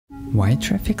Why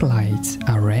traffic lights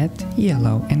are red,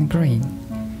 yellow and green?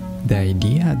 The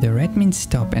idea that red means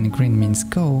stop and green means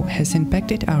go has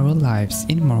impacted our lives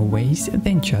in more ways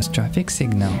than just traffic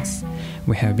signals.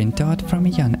 We have been taught from a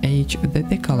young age that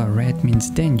the color red means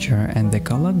danger and the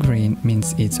color green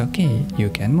means it's okay, you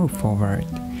can move forward.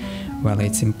 Well,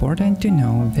 it's important to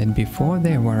know that before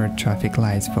there were traffic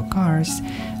lights for cars,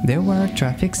 there were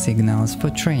traffic signals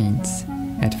for trains.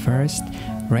 At first,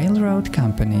 railroad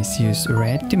companies used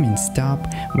red to mean stop,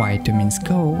 white to mean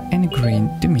go, and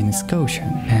green to mean caution.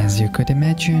 As you could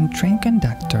imagine, train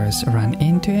conductors ran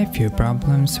into a few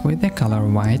problems with the color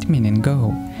white meaning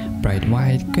go. Bright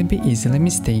white could be easily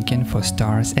mistaken for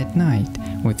stars at night,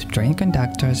 with train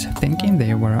conductors thinking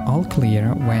they were all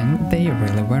clear when they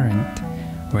really weren't.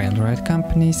 Railroad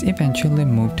companies eventually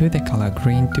moved to the color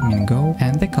green to mean go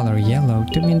and the color yellow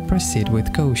to mean proceed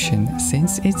with caution,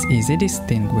 since it's easily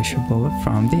distinguishable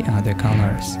from the other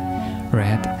colors.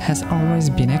 Red has always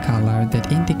been a color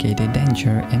that indicated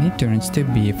danger, and it turns to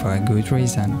be for a good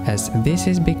reason, as this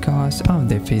is because of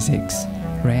the physics.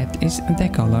 Red is the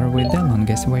color with the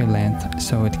longest wavelength,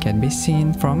 so it can be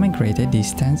seen from a greater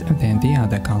distance than the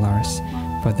other colors.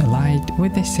 For the light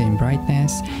with the same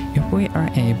brightness, if we are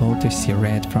able to see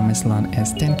red from as long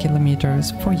as 10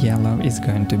 kilometers, for yellow is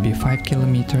going to be 5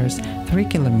 kilometers, 3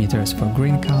 kilometers for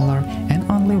green color, and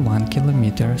only 1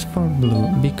 kilometer for blue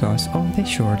because of the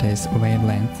shortest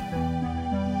wavelength.